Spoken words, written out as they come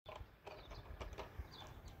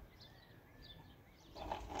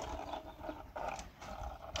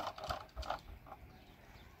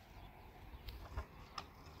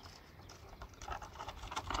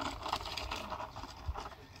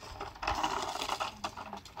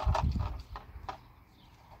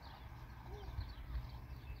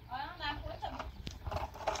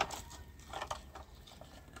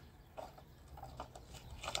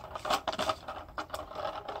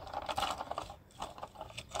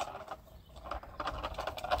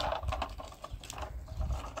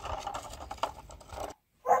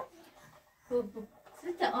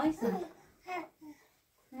آیسا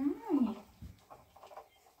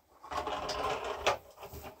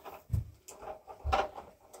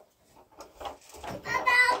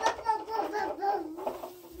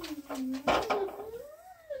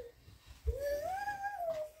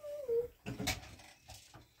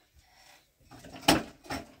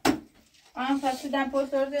آن فرسودن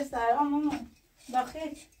پرتورده سر آماما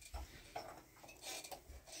بخیر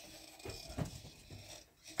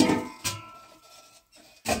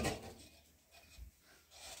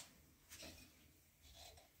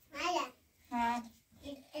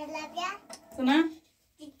Suna?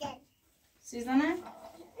 Sizana?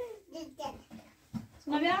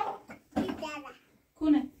 Suna biamo?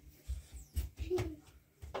 Kune?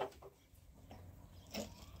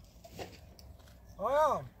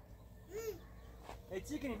 آیا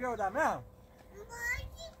چی کنی بیا دم نه؟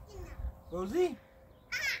 روزی؟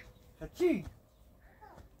 چی؟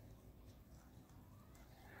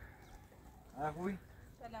 خوبی؟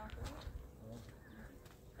 سلام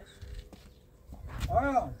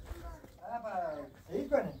آیا سعید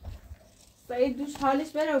کنه سعید دوش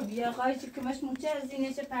حالش بره و بیا خواهی چی کمش موچه از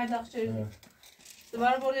اینش پرداخت شده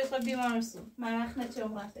دوباره برده خود بیمارستون من وقت نچه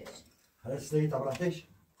رفتش خلاص سعید تا رفتش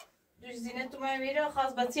دوش زینه تو من میره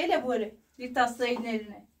خواست با تیله بره دید تا سعید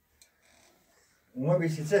نرینه اوما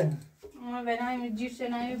بیشی چه؟ اوما به نایمی جیب شه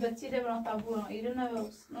نایمی با تیله برام تا برام ایره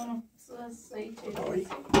نوست نه سعید چه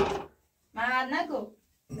من نگو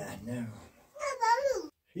نه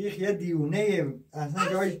خیخ یه دیونه اصلا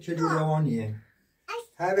جای چه روانیه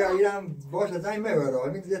هر ایران باشه زنگ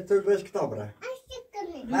میبره میگه تو روش کتاب ره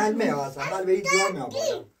من میواسم من به این جا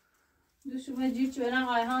میابارم دوشو من جیب چه برم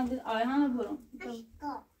آیهان برم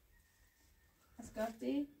از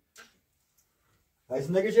کارتی؟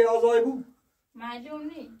 از نگه چه آزای بود؟ معلوم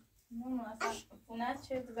نی مونو اصلا خونت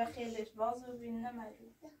شد و خیلیش باز رو بین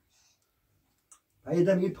نمجوم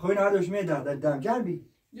ایدم یه پخوی نداشت میده دم جربی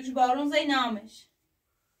دوش بارون زی نامش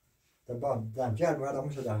دم جرب آدم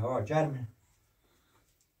موشه در هوا جرمه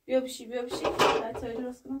بیا بشی تایی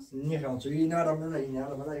درست کنست نیخوام تو این آدم بده این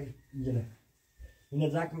آدم بده اینه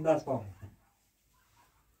زکم دست پام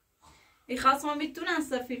ای خواست ما میتونن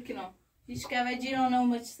سفیر کنم هیچ که و جیرانه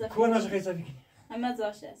اومد چه سفیر کون نشه خیلی سفیر کنی همه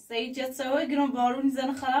زاشه سعید جد سوای گرام بارون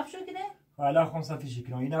زن خراب شو کنه حالا خون سفیر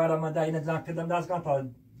کنم اینه آدم من ده اینه زک کردم دست کنم تا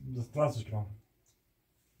راستش کنم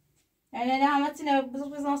یعنی همه تینه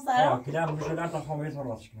بزن سرا کلم بشه در تا خواهم تا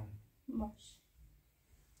راستش کنم باش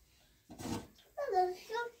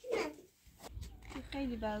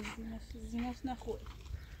خیلی باز زینش نخوره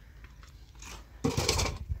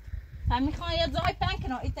هم میخوان یه زای پنگ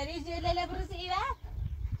کنم ایتالی لیله بروز ایوه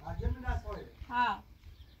عجل من دست خواهی ها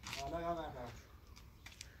حالا یا من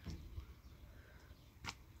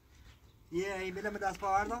یه این بلم دست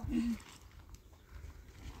پاوردا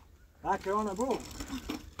ها کرانه برو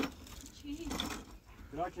چی؟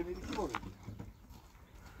 برا که میری چی برو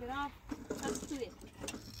برا خستوی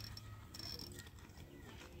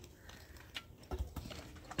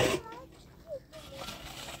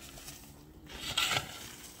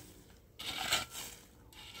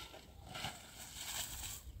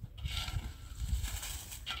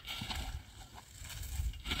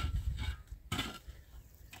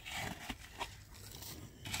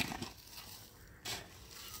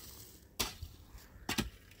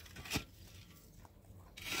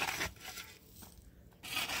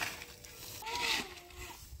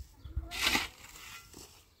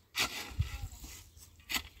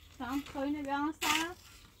هم خوینه بیان سر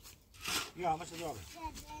یا همه شده آبه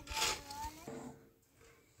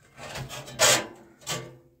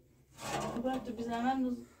باید تو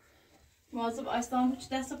بزنم مواظب آیستان بود چه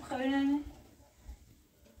دست بخوینه نه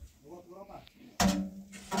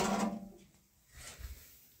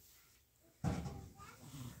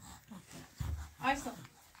آیستان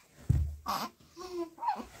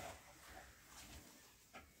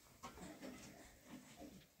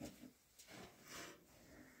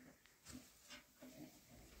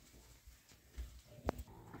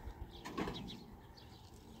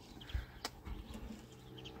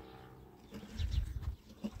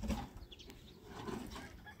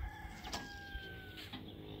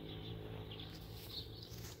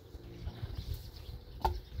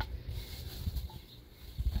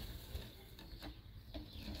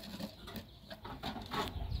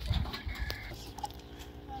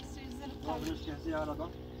کسی آرادا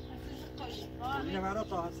اینه مرا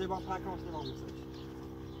تا هسته با پاکم است نمام بسید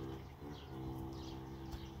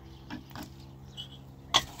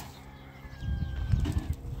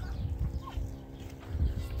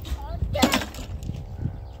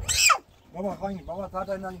بابا خواهیم بابا تا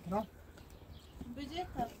داری نانی کنم بجه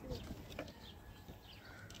تفسیر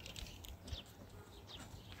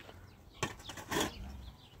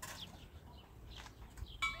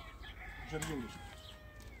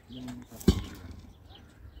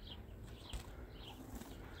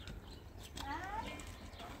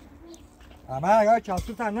اما اگه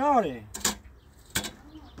چاستو تا ناره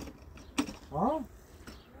ها؟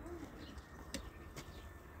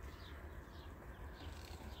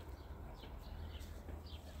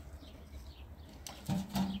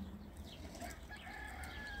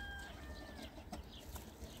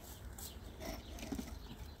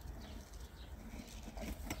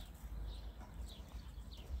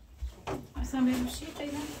 اصلا بگوشی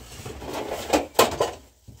خیلی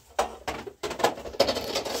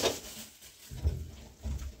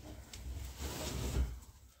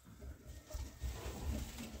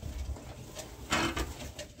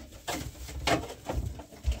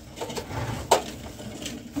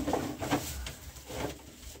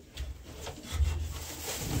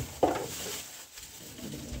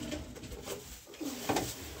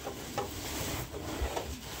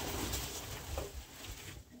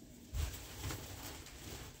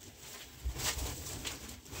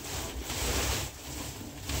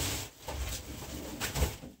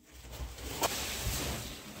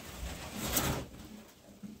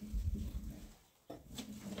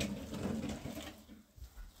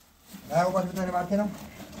نه او باید بتانی برکنم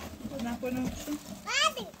نکنم چون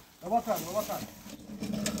بابا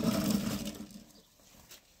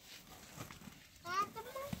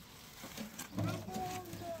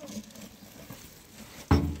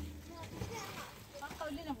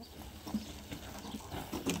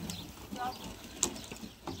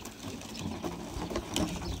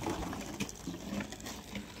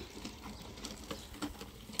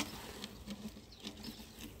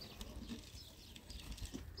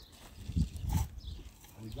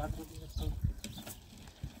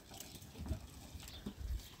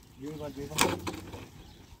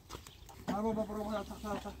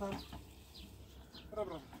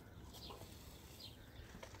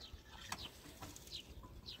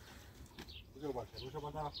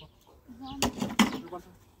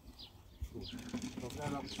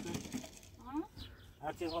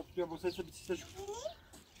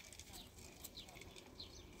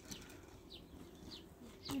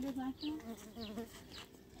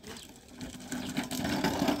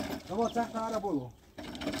بابا تحت على بولو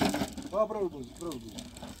بابا برودو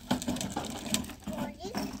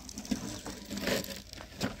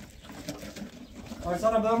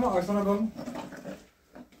آرسانا بابا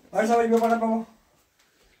آرسا بری ببارد بابا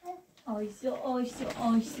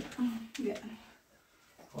آیسو بیا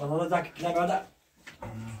حالا زک نگاده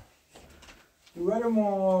دوباره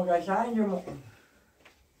ما قشنگ ما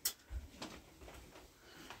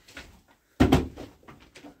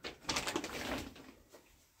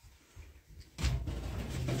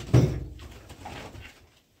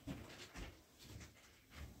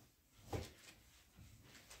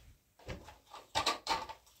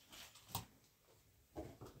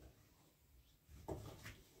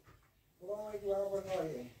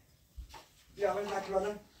بیا من زک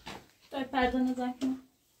بدم دای پردانه زک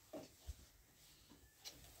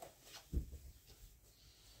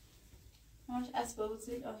ما همش اسباب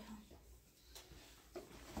زیر آیان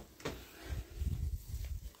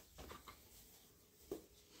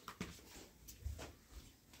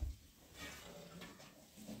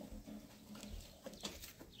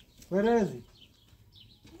برزی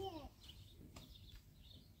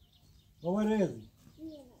بابا رزی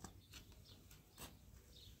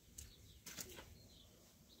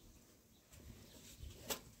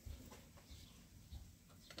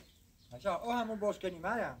او همون باز کنی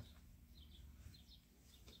مریم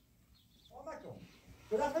آمد کن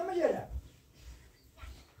تو دست نمیگیره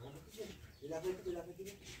بلافه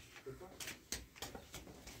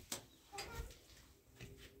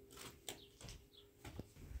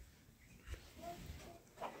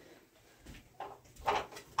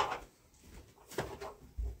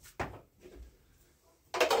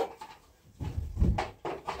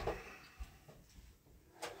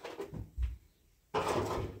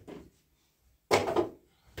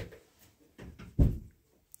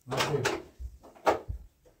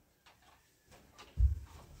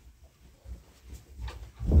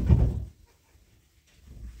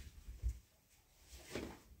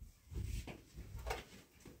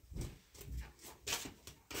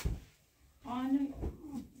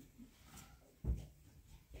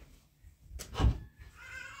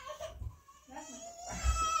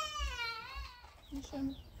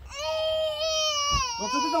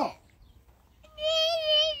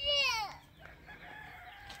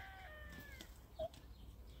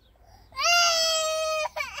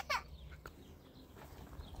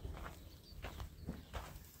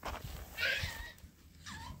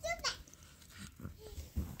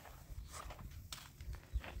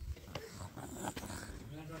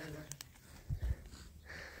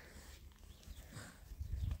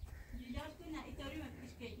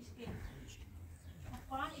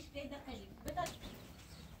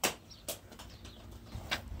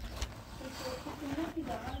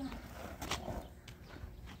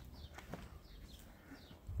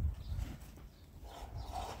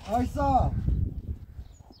آیسا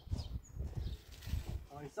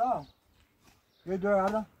آیسا یه دور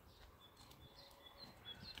هردم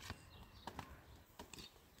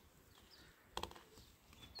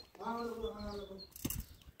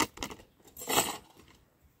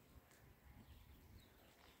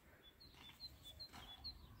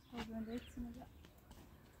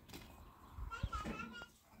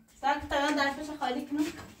ساعت تقریبا درفش خالی کنم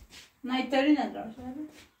نایتاری ندارم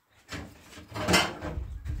شده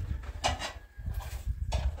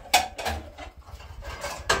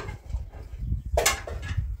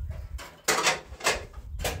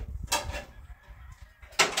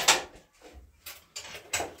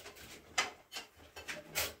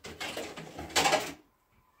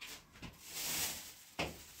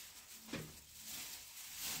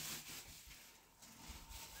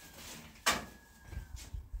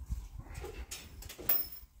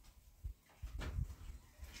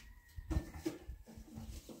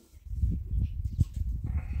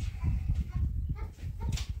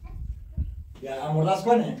یا اموردست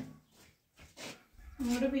کنه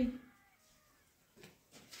امورو بی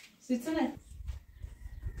سیتونه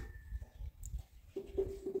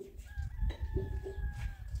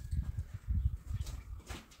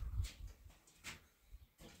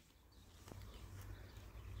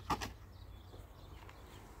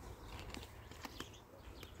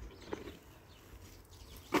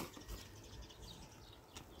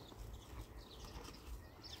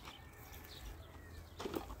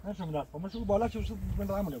نشون دست ما شو بالا چه شو من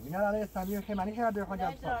دارم میگم اینا علی استادیوم که معنی کرده خواهد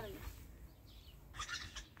جواب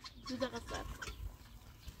دو دقیقه صبر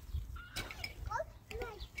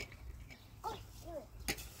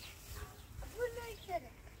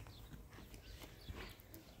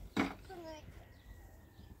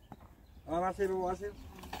واسه بابا واسه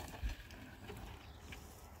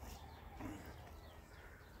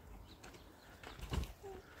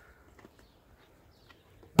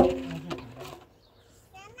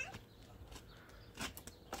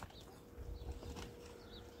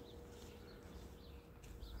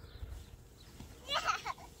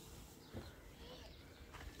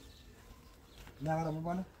نه قرار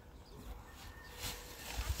بابا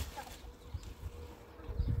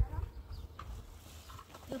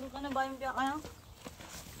دروغنه بایم بیا آیا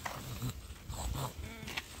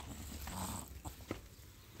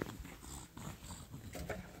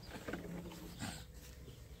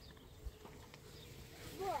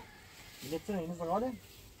لطفاً این زغاله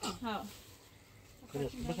ها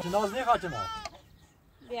بس ناز نه خاطر ما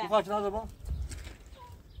بیا خاطر ناز بابا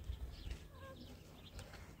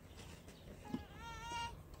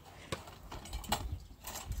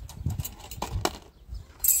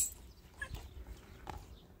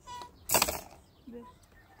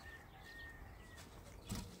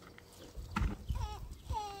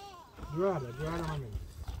جواله همین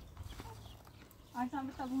آیسان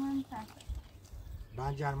به صابون هم تحت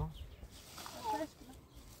بنجرما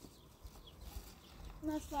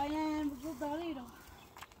مسایم بزرگ داری رو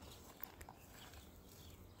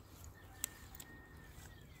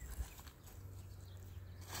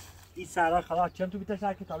این سرا خلاص چند تو بیتش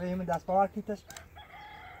نه کتابه همین دست باور کیتش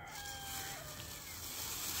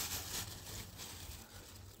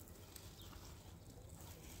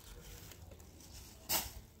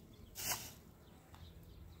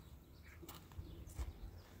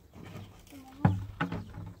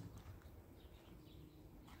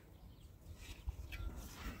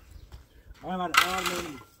آمد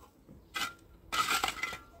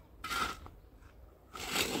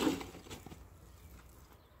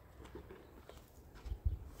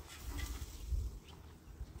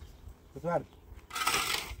بسوار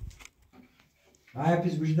آیا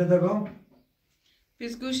پیش گوشی داده با؟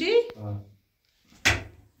 پیس گوشی؟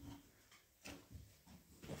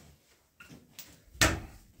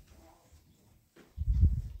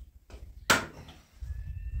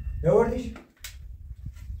 بوردیش؟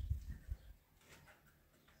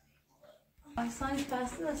 آیسان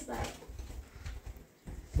پسته دسته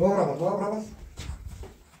برو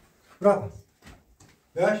برو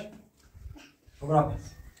بیاش برو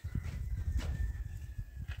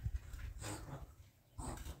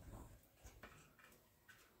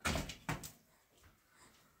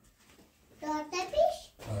دارده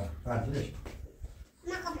پیش؟ برتیش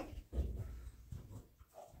نقابه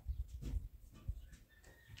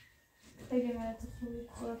خیلی مرد خوبی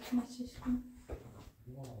خوراک مچش کن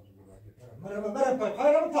برم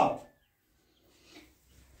خواهرم تا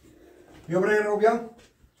بیا برای رو بیا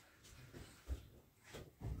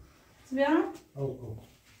بیارم؟ او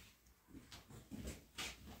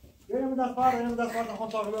اینم دست بار نخون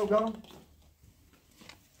تاقه بیا بیارم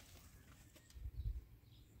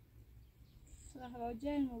هوا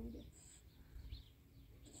جرم بوده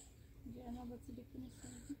جرم با تلفن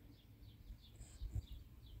استفاده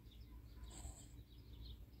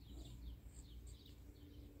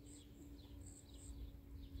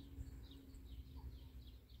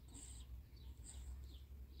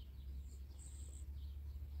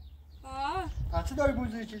چه داری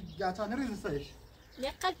بوزی که گچه نریزستش؟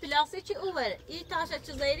 یه قلب پلاستیکی اوبر ای تاشه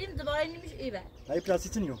چه زایریم دوباره نمیشه ای بر ای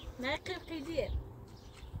پلاستیکی نیو؟ نه قلب قیدیه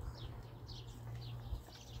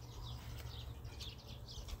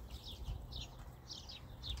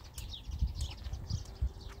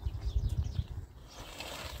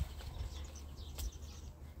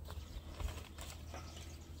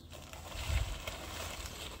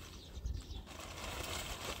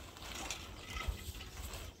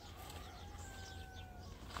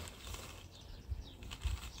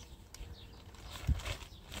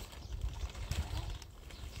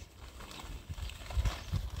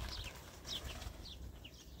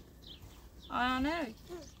آنه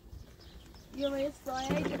یه باید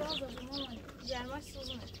سایه درازه بمون جرمش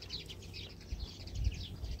سوزونه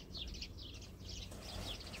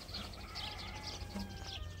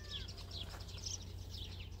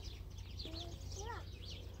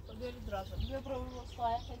بیاری درازه بیا برو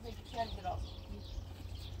سایه خیلی بیشتر درازه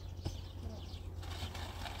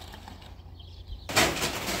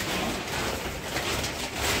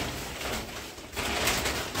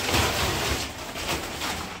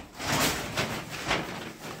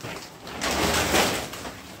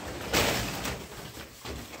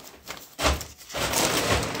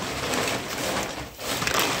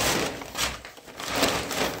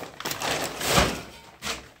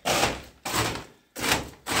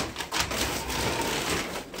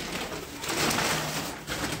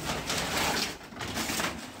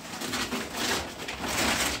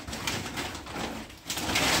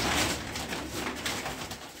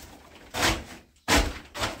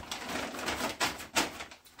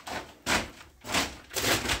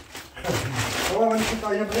بابا من که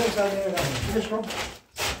تایم بده سر نمیدم چیش کن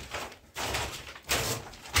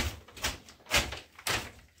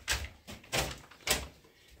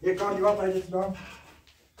یک کار دیوار تاییدت دارم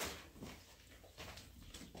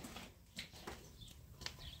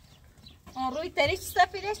آن روی تریش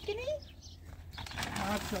سفیدش کنی؟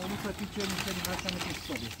 حتی اونی که چه میشه حتی نمیشه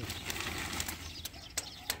ساده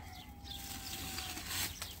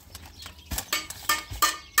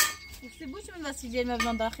گفتی بوش من بسی جرمه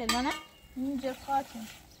بلان داخل منه؟ اینجا خاطم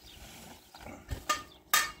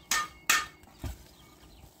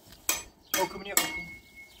حکم نیا حکم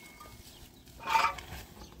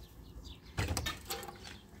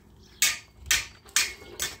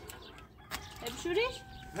بشوریش؟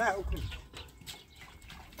 نه حکم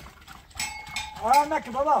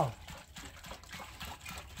نکه بابا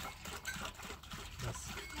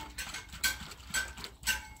بس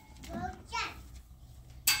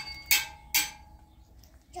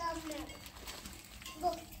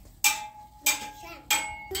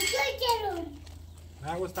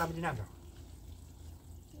نه گوست تبدی نبرم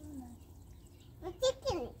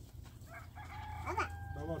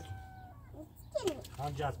بابا تو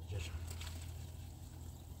هم جذب بکشم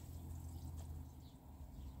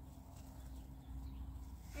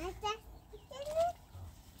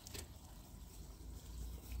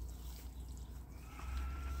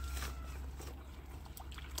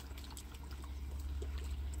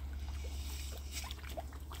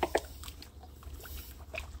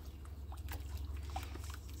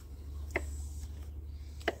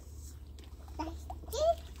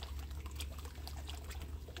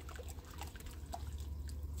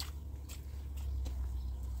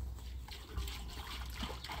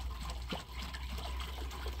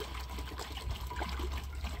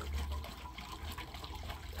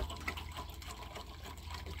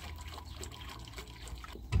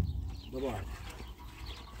بابا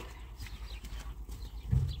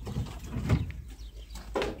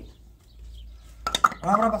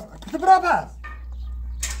برا بس كنت برا بس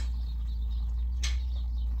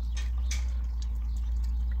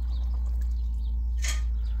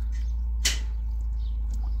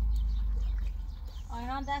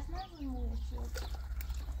آیران دست نزن موش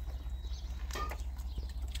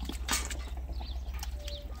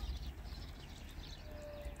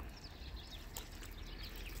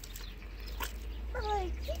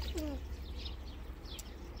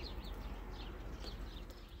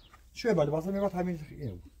شوية بعد بعض المرات همين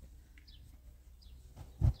ايه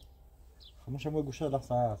خمسة مو يقول شغلة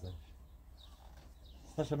ساعة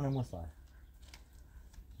استشهد من مو ساعة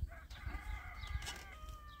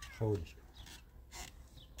خولش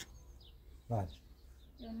بعد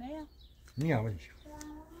نیا نیا ولش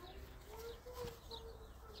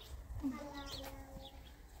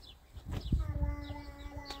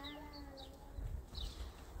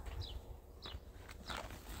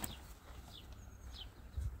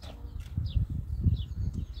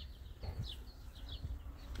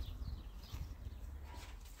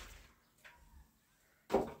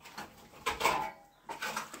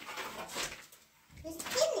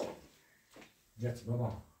Get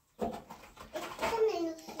baba.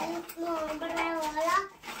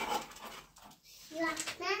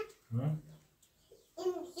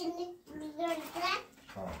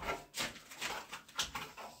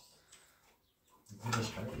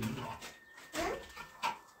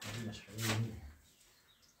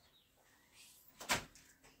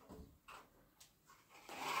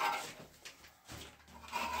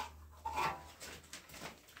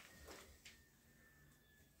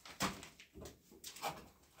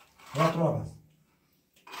 Wat was?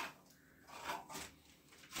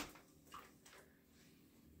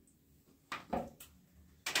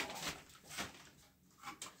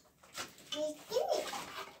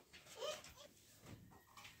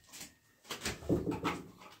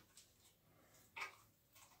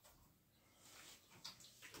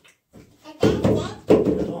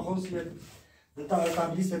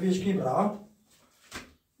 Tam listę wiesz kibra?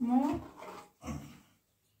 No.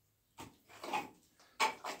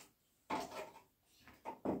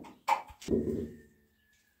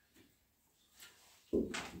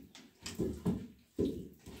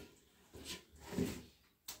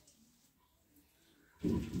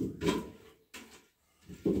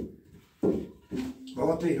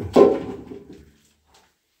 Baba tiro.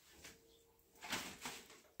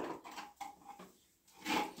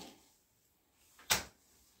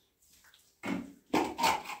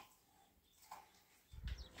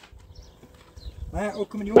 Nej, och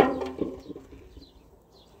kommer ni ihåg?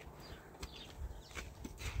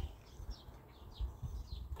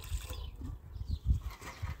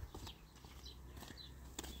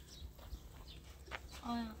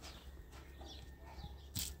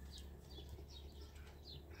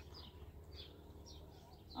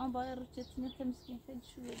 باید روچتینه تمسکین خیلی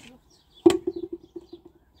شویه گفت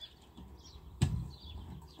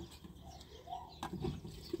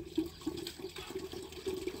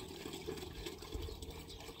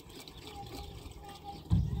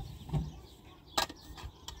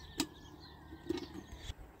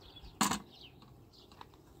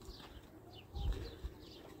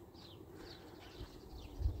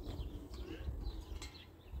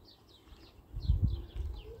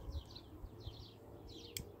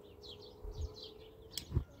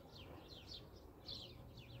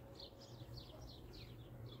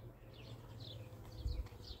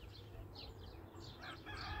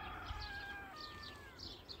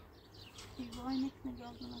وای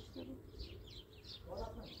نگاه نشده بود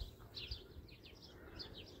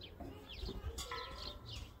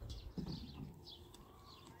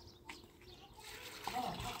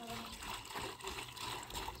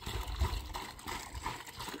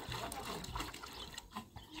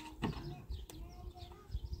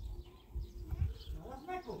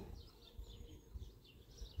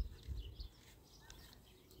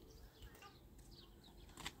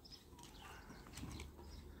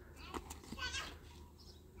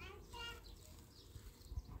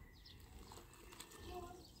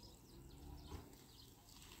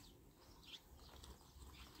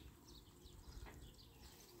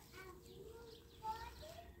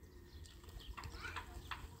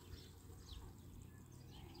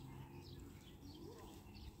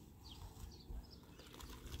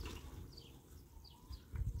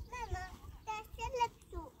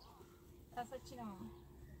چی نمیم؟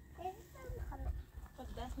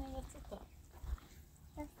 خود دست نگرد ستا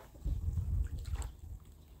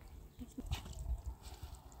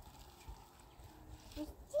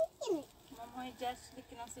مامای جشن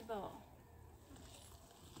که نصیبه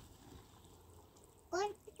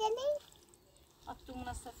What کنی؟ اتو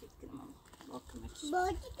منصفید کنم ماما باکمش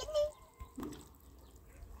بازی کنی؟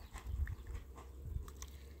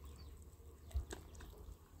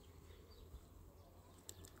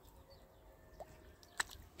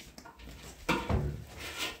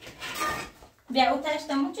 بیا او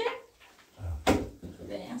تشت موچه؟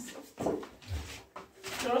 بیا این صفت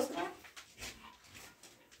درست کنم؟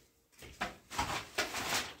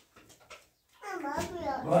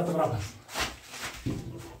 Vad är bra?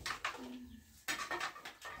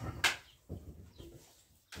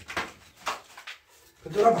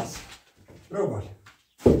 Kdo rabas? Probal.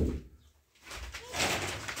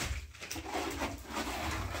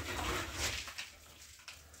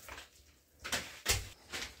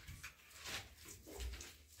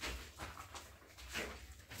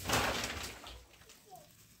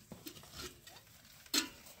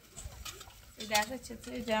 درد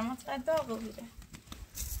چطوری جمعات قد داغو بیره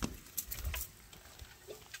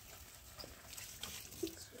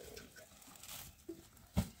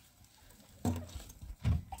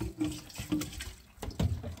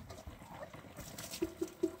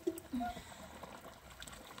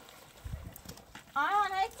آه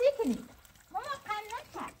نه چی کنی؟ ماما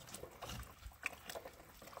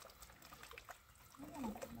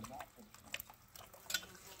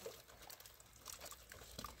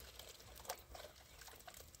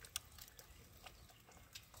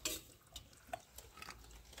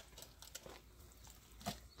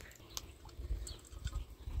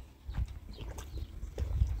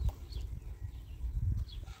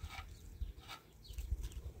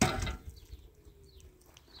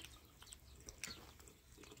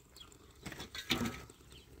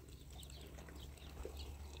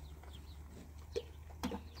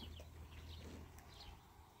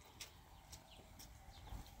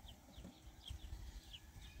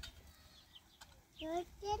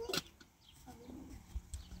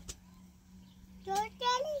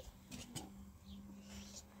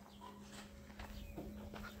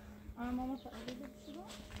ماما فعلیده بشورو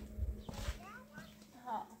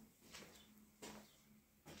ها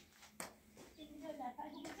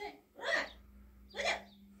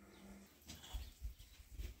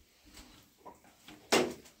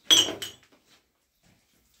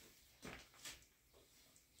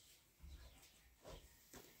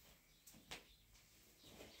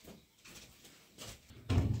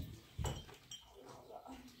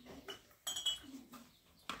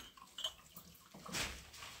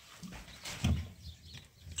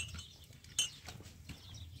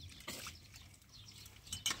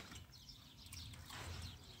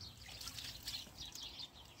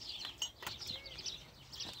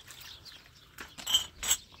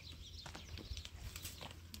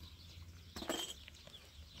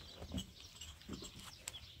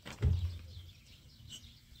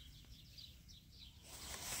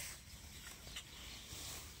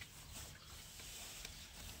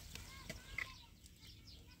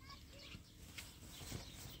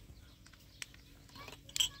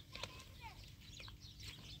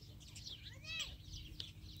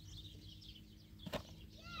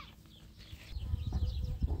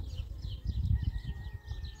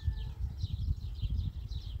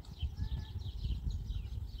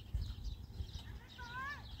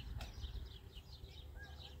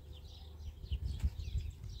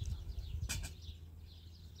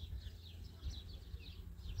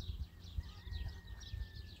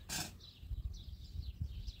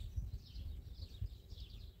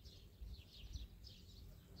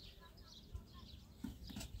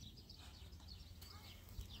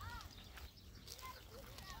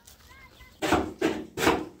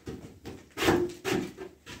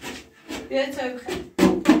بیا چای بخیر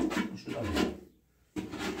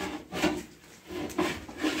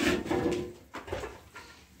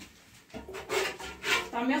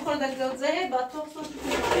هم یه خورده گلزه با تو سوش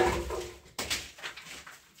بسته؟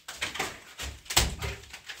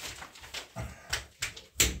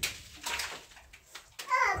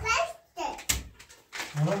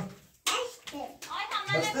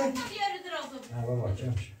 نه بابا چه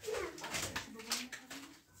میشه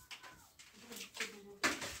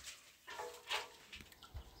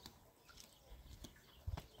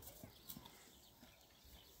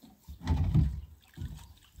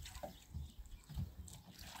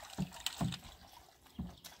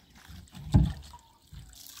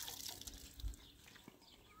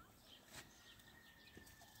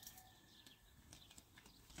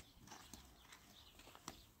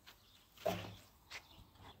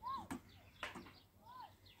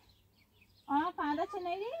فردا چه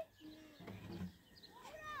نیدی؟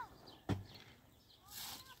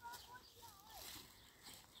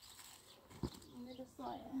 میره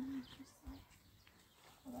سایه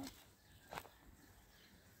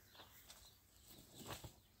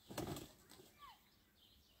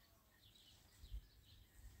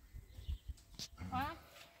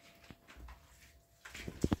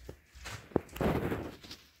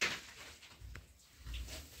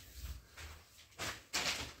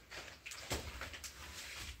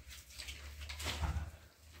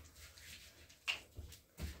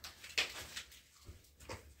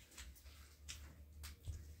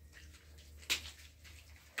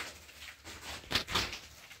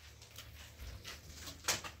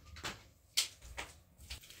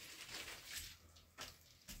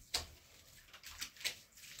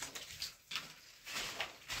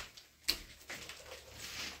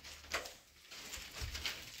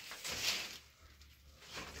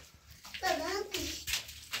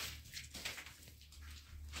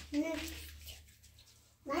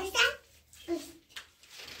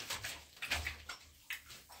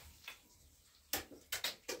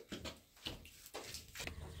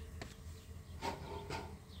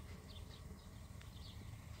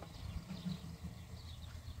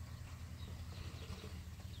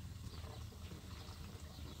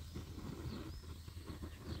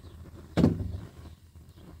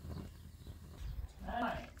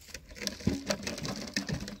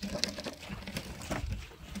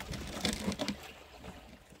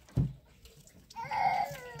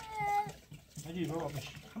Hadi baba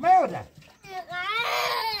baş. Come orada.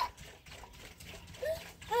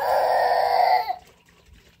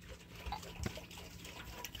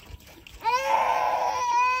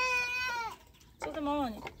 Co ty mamo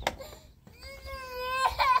nie?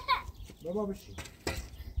 Baba baş.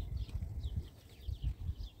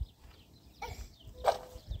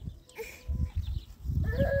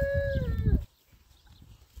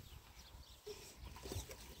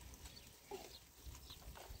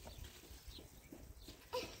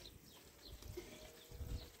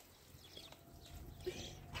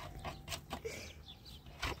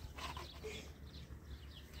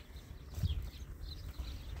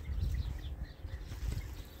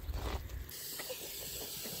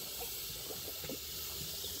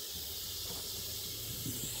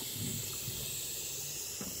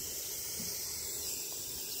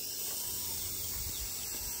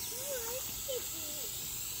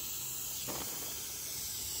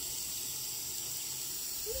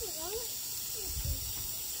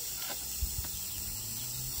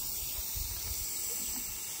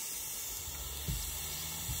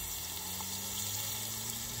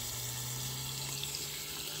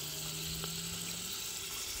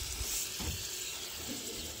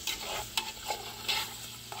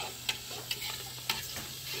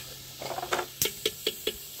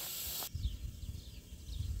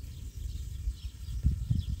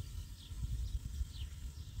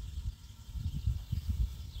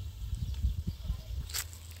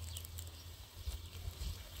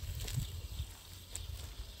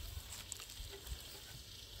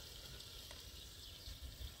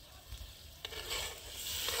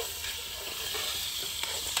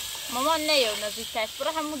 ما نیو نزدیکش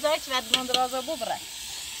برو همون جایی که ردمان درازا بو بره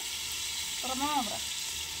ما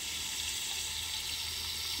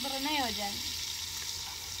بره نیو جان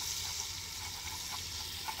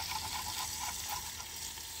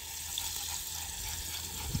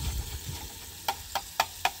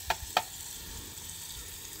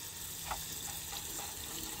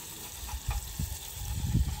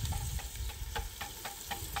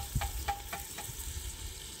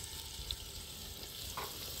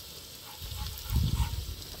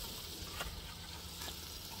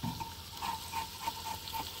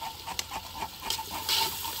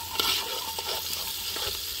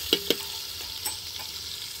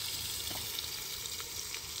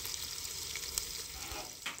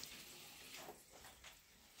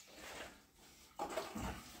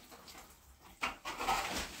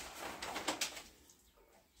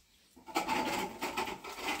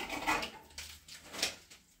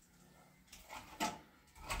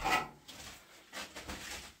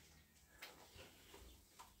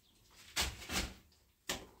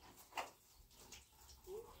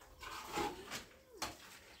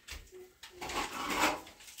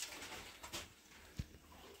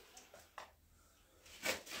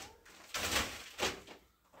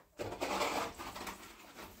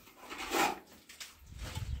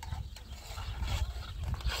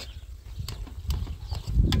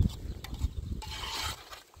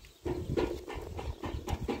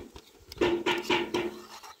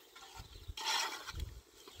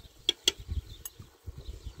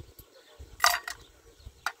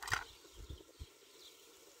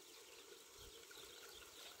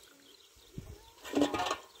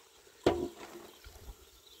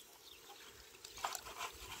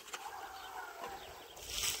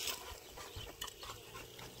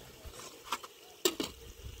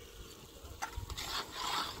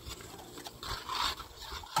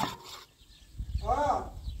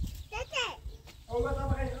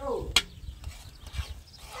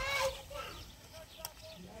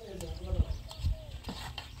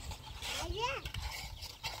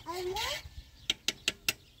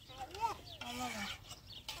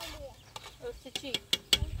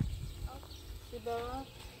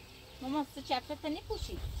ماما چپت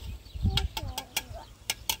نپوشی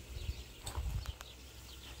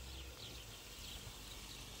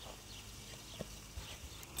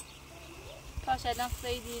کاش الان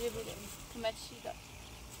سعید دیره بوده کمک شیده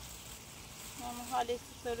ماما حالی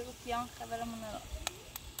سطوری گفت بیان خبرمون نداد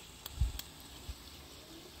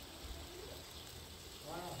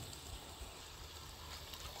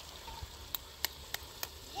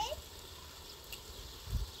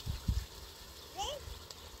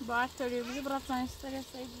باید طوری بودی برای پنجستر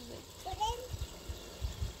سعید بوده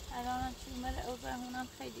الان چون مره اوضاع هونم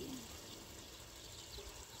خیلی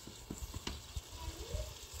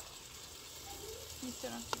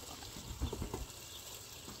میتونم چی کنم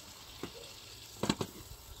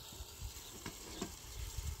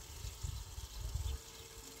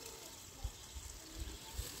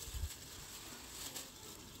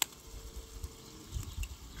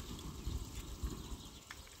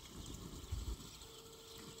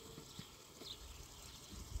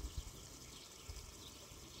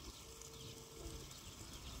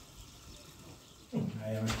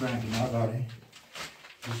Frank نداره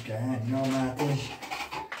میشکن یا مهدش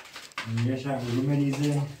یه شنگلو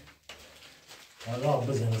مریزه حالا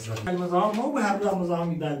بزنه سر المزام ما به هر دو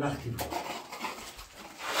مزامی بدبختی بود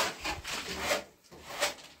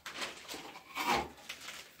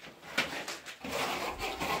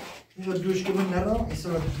اینجا دوش که من نرم این سر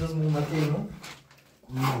دوز مومتی اینو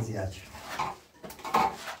زیاد شد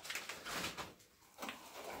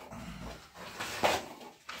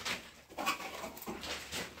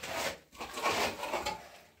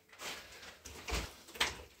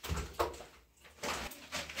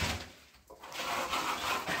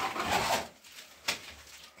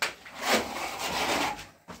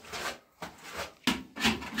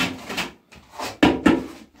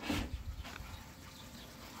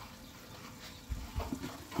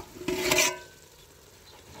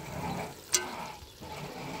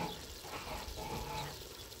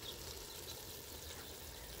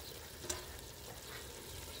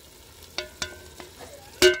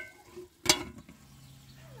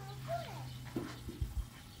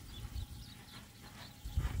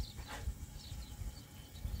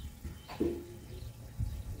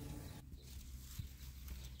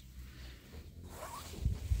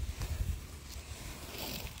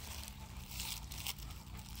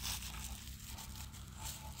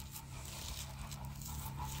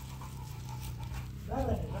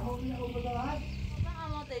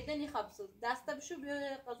دیدنی خبسود دسته بشو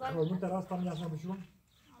بیا قضا اون طرف tam yaşamışım.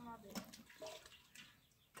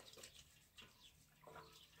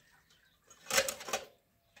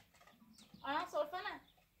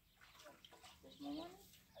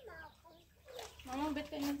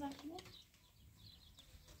 که نزاکنه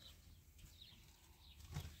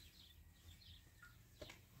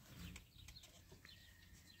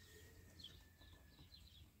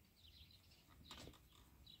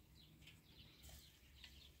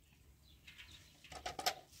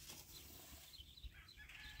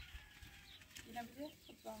اینه بده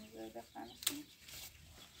خود با همون بخنش کنیم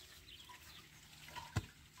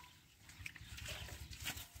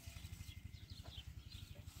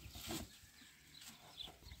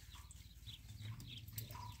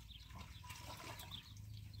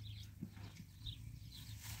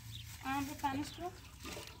بکنش رو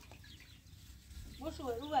باشو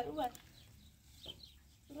رو بر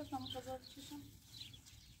درست نمو قضا چشم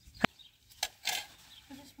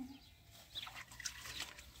خودش کنه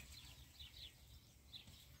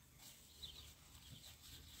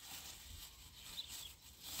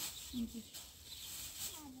اینجوری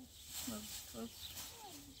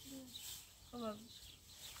خب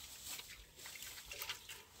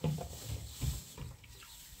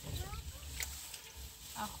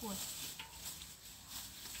اخوه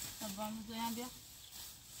با میذارم بیا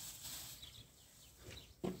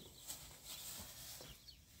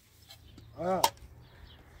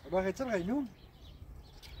باقي ترغي نوم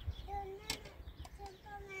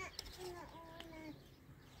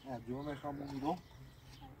اليوم يخمم له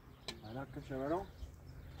انا كشبرو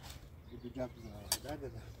بدي جاب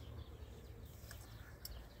ده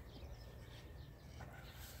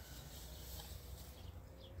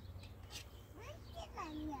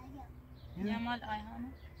يا مال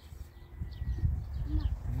ايهانه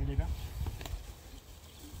ميلي بقى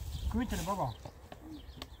كويت اللي بابا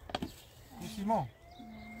سيمون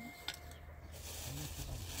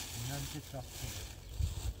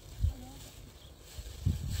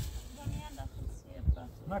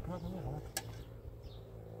ماك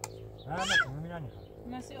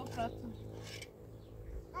ناسي اوبرات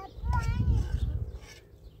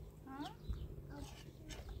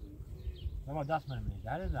بابا دست من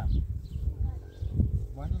میگه دم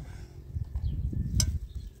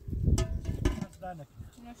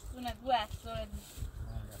نشونه due ore di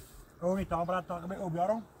Oni tam brata come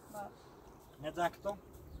obiaro? Ne zakto?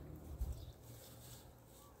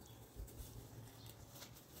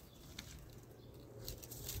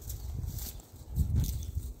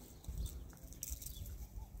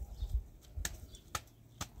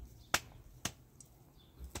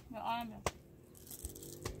 Ja, einmal.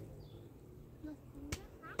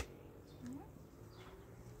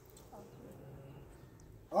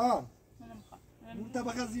 انت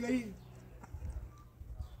بخزي بعيد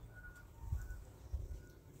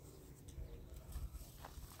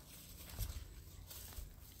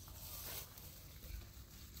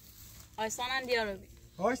Aysan'ın diyor.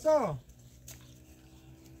 Aysa.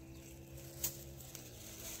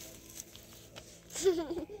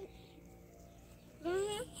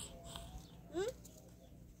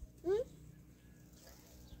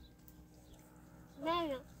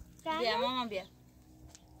 Bia, mama bia.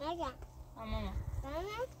 Olha. Mama.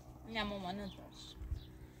 Olha. Minha mama não traz.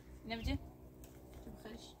 Ne bici? Çok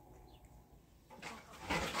karış.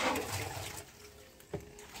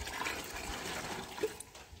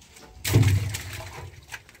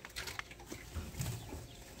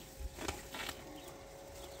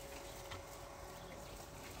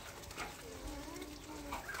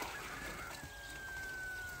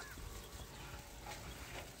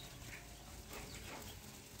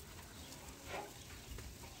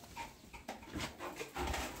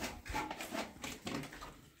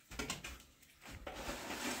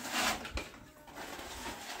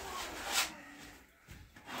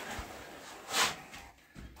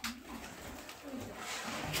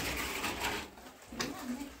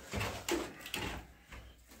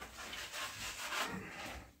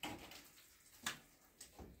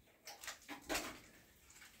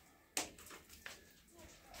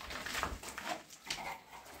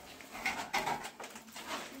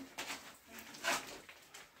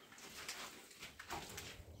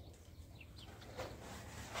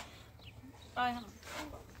 Ay, mama.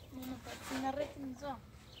 Mama, patina retinzo.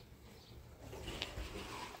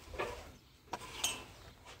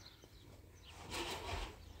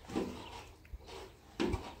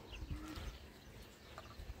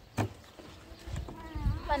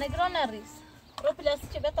 Pane grona ris. Ro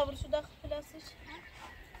plastic به تابل شده پلاستیک.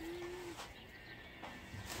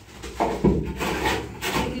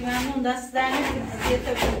 دیوانم دست در نمیاد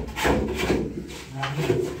تا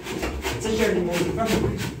چه کردی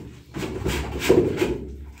موضوع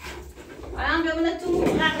الان بمونه تو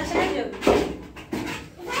قرقش نجو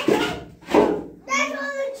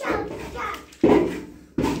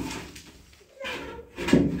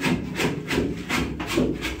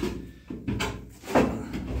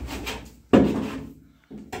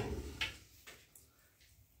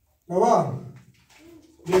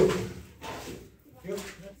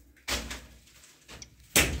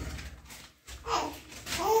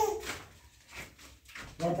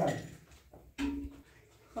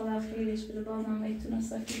بهش بره باز هم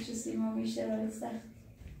میتونست که چه سیما میشه رای سخت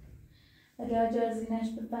اگه اجازه زینش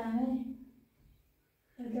بفهمه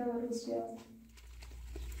اگه روز بیاد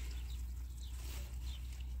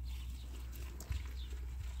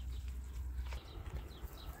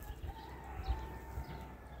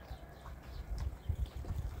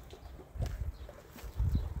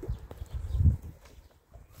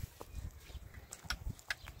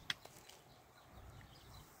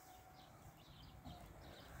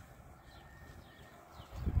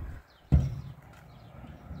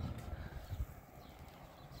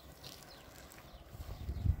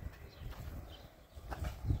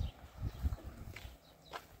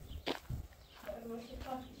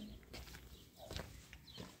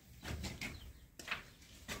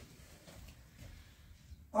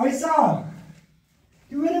آیسا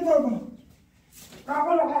دوره بابا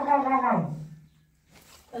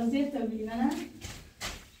از دید تا بگیمه نه؟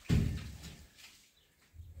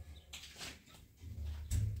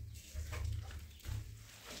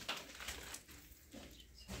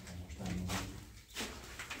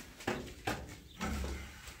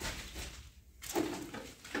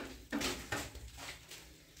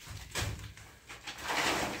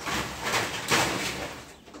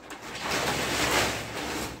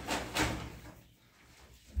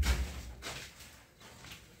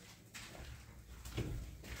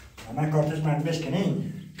 من کارتش من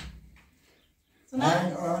بشکنین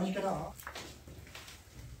سنه؟ آنش کنه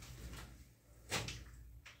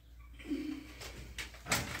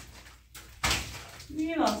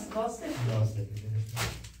میواسه باسته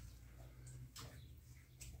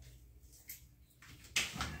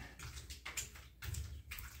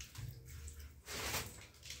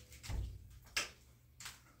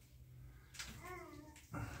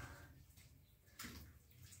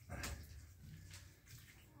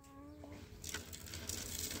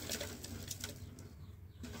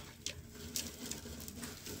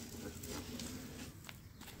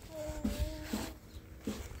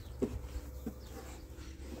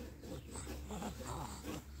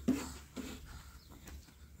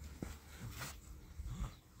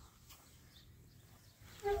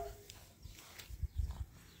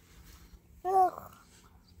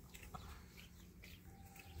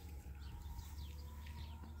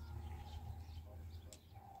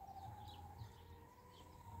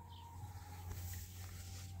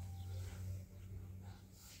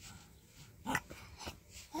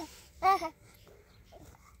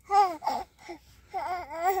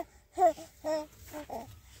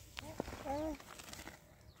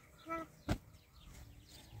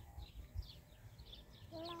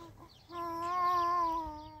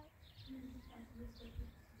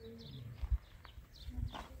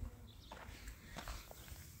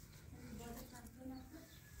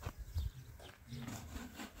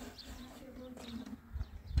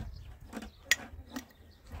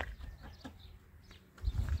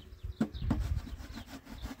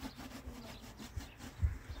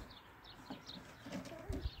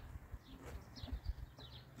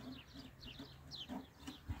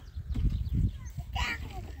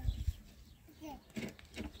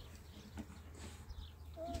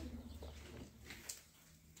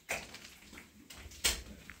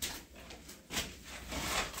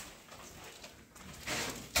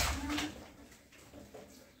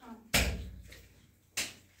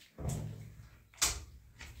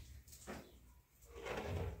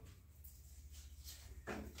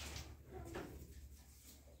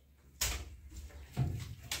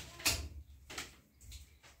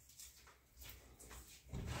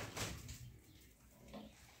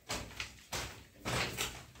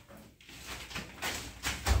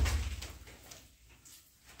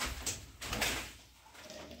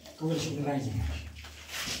کولش رنگی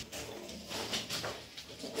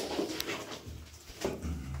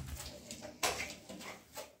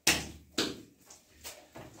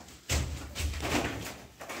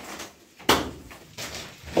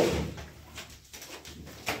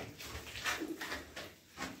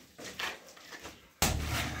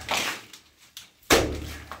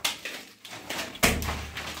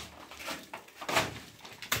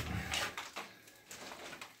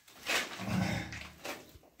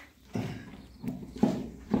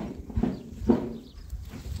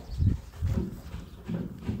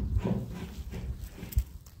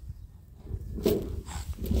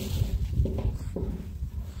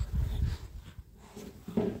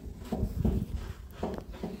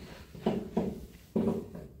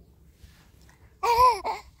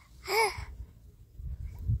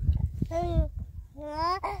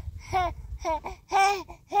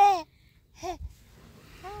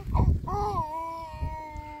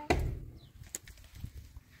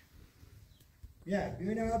Yeah,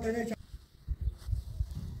 you know what I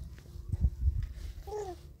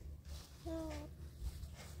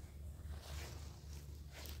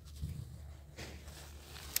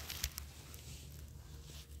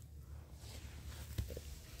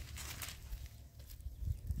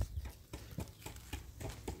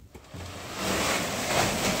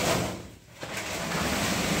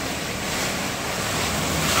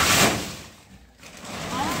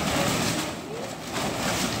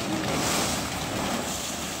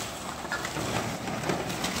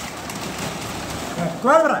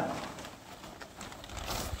Guarda!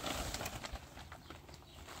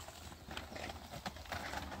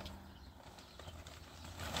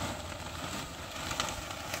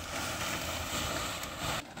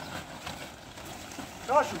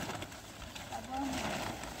 Taşı.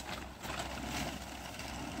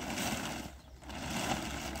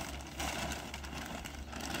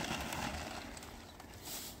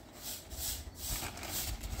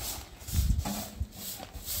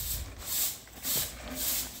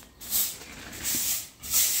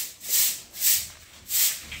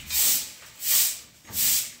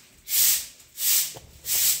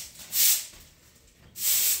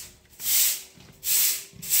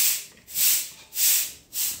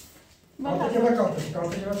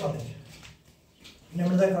 Kalkıcı ve kalkıcı.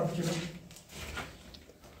 Nemrede kalkıcı ve.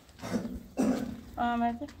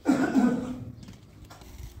 آمده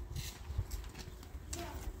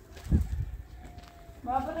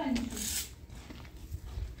بابا رنجی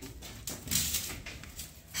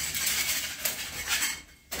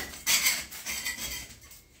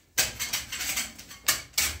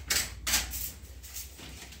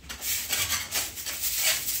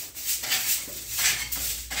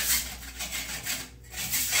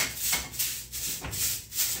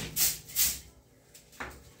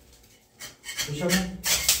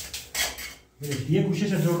یه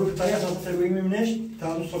گوشش دورو که تایی اساسا ترویی میمونش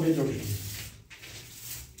تا دو صبح دورو شد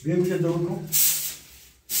یه گوشه دورو کن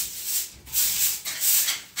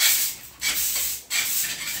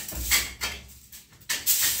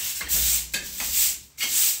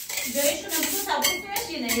جایشون هم بزن سبوک کنش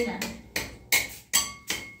یه نگیدن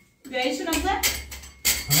جایشون هم بزن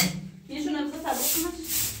یهشون هم بزن سبوک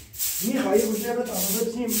کنش میخوایی گوشه بهت آمده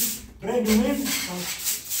بسیم برای دومین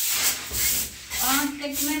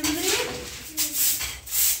تکمه میدونی؟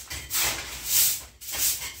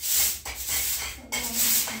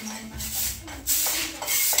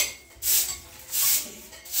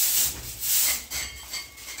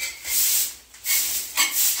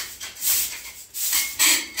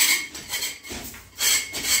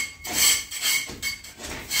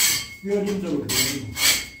 بیاریم دور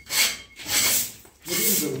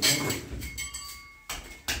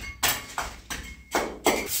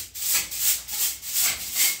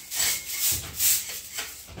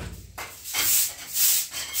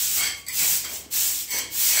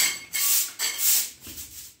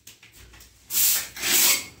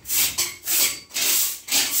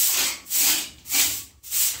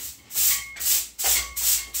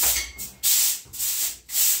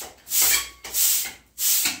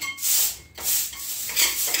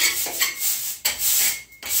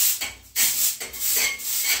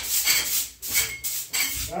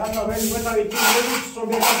Anda, vem, vai estar aqui, vamos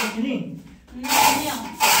sobre essa pequenininha. Não.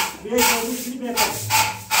 Vem, vamos subir para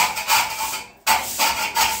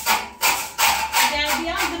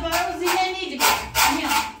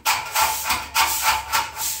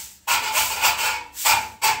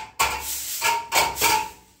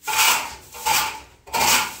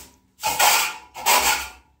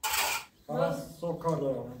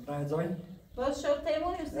باز شد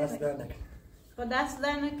تیمون دست در نکن با دست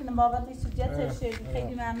در نکنه بابت سوجت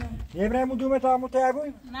خیلی ممنون نبرم دومه تا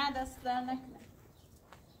متعبوی؟ نه دست در نکنه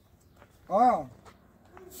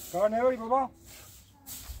کار نبری بابا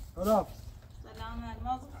خدا سلامت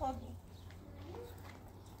مازو خود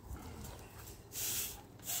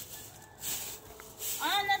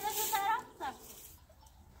نزد طرف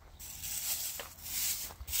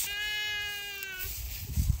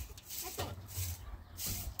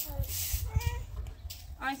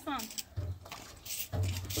آیسان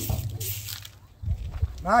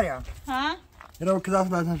Maryam. Ha? Era o que dava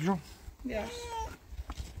para fazer. Biar.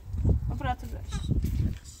 O prato biar.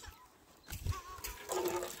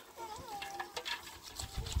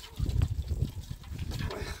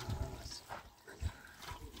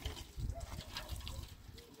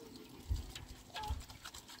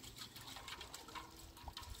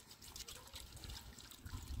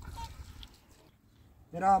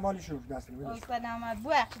 Era mali şur dastını bilir. Selamat.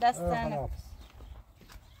 Bu ek dastını.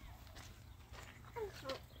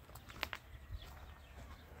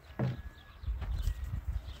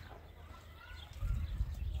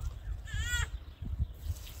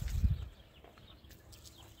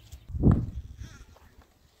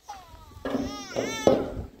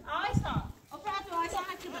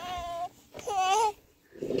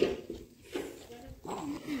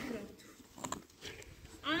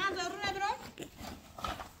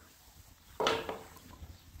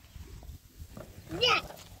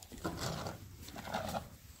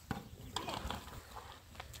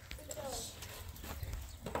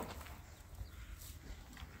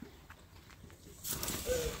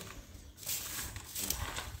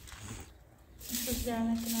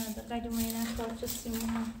 جانك نادى قاعد وين أخوات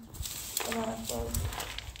السموها الله أكبر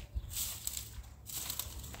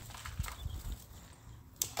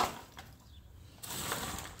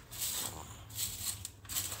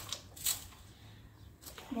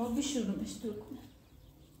ما بيشرب مشتوكنا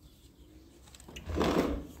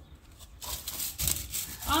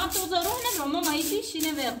تزورونا بماما ما يجي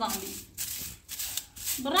شيء نبي يضامي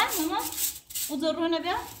برا ماما وزورونا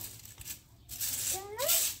بيا